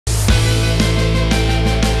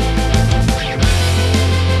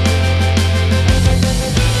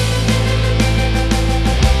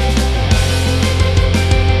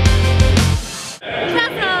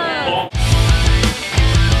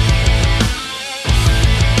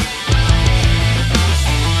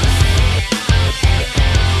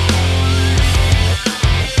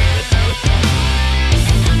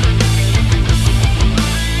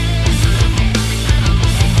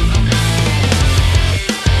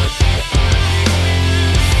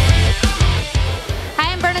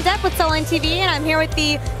SullenTV, and I'm here with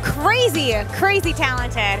the crazy, crazy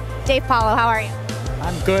talented Dave Paulo. How are you?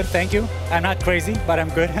 I'm good, thank you. I'm not crazy, but I'm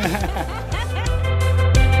good.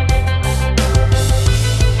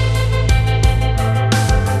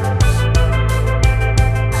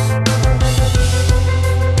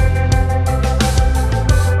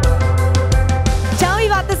 Tell me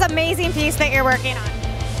about this amazing piece that you're working on.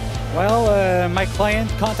 Well, my client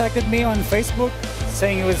contacted me on Facebook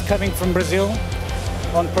saying he was coming from Brazil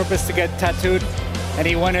on purpose to get tattooed, and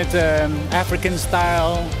he wanted African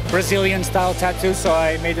style, Brazilian style tattoo, so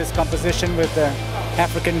I made this composition with the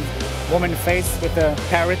African woman face with the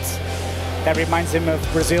parrots that reminds him of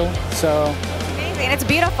Brazil. So Amazing, it's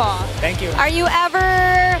beautiful. Thank you. Are you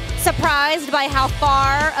ever surprised by how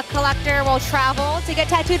far a collector will travel to get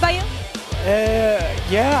tattooed by you?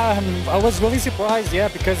 Yeah, I was really surprised, yeah,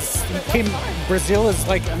 because Brazil is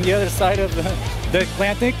like on the other side of the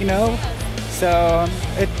Atlantic, you know, so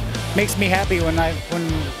it makes me happy when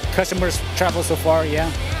customers travel so far,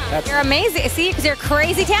 yeah. You're amazing, see, because you're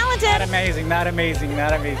crazy talented. Not amazing, not amazing,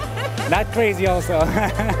 not amazing. Not crazy also.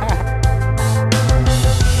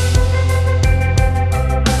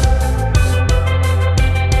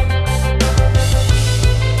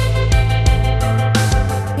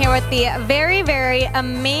 With the very, very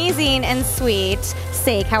amazing and sweet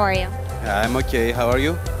Sake. How are you? I'm okay. How are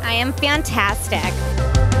you? I am fantastic.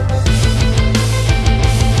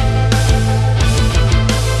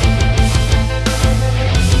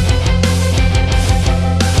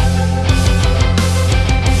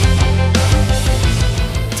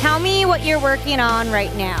 Tell me what you're working on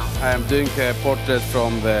right now. I'm doing a portrait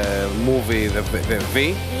from the movie The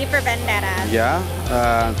V. V for Vendetta. Yeah,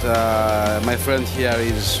 and my friend here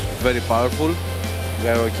is very powerful.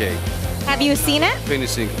 We're okay. Have you seen it?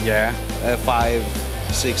 Finishing, yeah, 5,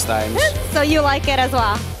 6 times. So you like it as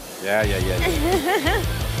well? Yeah.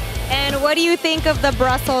 And what do you think of the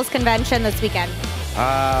Brussels convention this weekend?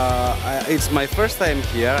 It's my first time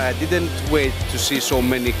here. I didn't wait to see so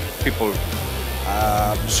many people.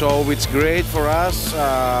 So it's great for us.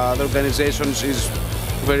 The organization is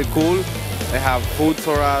very cool. They have food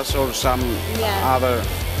for us or some other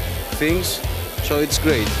things. So it's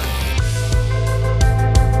great.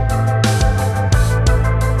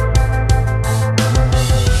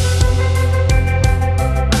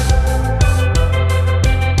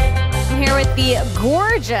 I'm here with the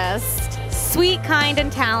gorgeous, sweet, kind,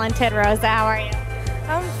 and talented Roza. How are you?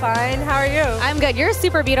 I'm fine. How are you? I'm good. You're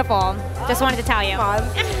super beautiful. Just wanted to tell you. Come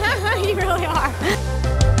on. You really are.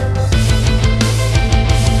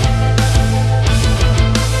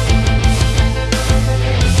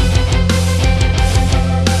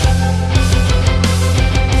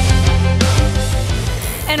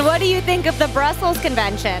 And what do you think of the Brussels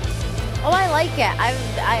convention? Oh, I like it.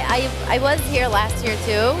 I was here last year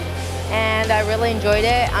too, and I really enjoyed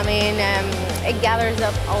it. I mean, it gathers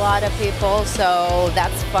up a lot of people, so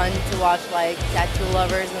that's fun to watch, like tattoo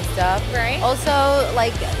lovers and stuff. Right. Also,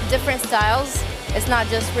 like different styles. It's not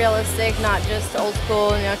just realistic, not just old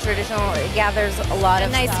school, you know, traditional. It gathers a lot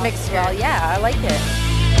of nice styles mixture. as well. Yeah, I like it.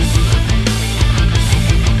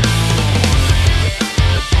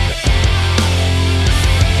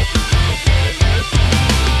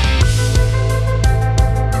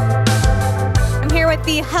 With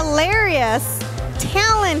the hilarious,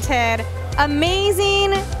 talented,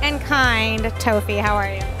 amazing, and kind Tofi. How are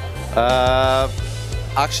you?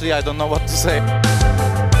 Actually, I don't know what to say.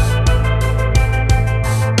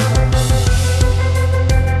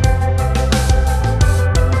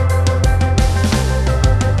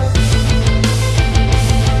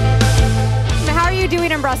 How are you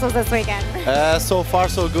doing in Brussels this weekend? So far,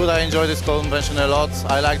 so good. I enjoy this convention a lot.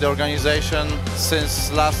 I like the organization.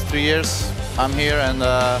 Since last 3 years, I'm here, and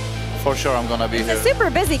for sure I'm gonna be here. It's a super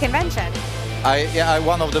busy convention. I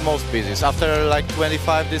one of the most busiest. After like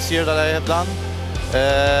 25 this year that I have done,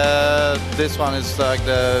 this one is like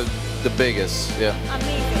the biggest. Yeah.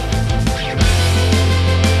 Amazing.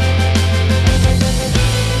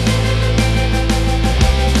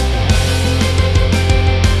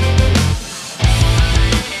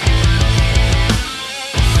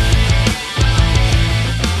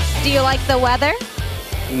 Do you like the weather?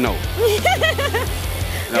 No.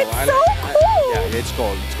 No, It's so cool. Yeah, it's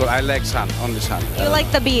cold. It's cold. I like sun, only sun. You like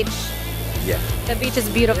the beach? Yeah. The beach is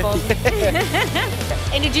beautiful.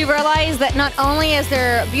 And did you realize that not only is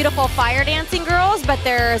there beautiful fire dancing girls, but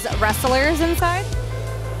there's wrestlers inside?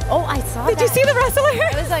 Oh, I saw Did that. you see the wrestler?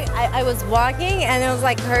 It was like I was walking and it was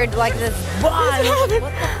like heard like this. What the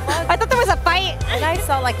fuck? I thought there was a fight. And I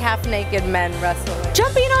saw like half naked men wrestling.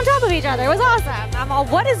 Jumping on top of each other. It was awesome. I'm all,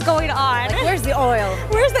 what is going on? Like, where's the oil?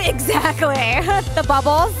 Where's the exactly the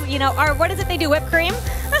bubbles? You know, or what is it they do? Whipped cream?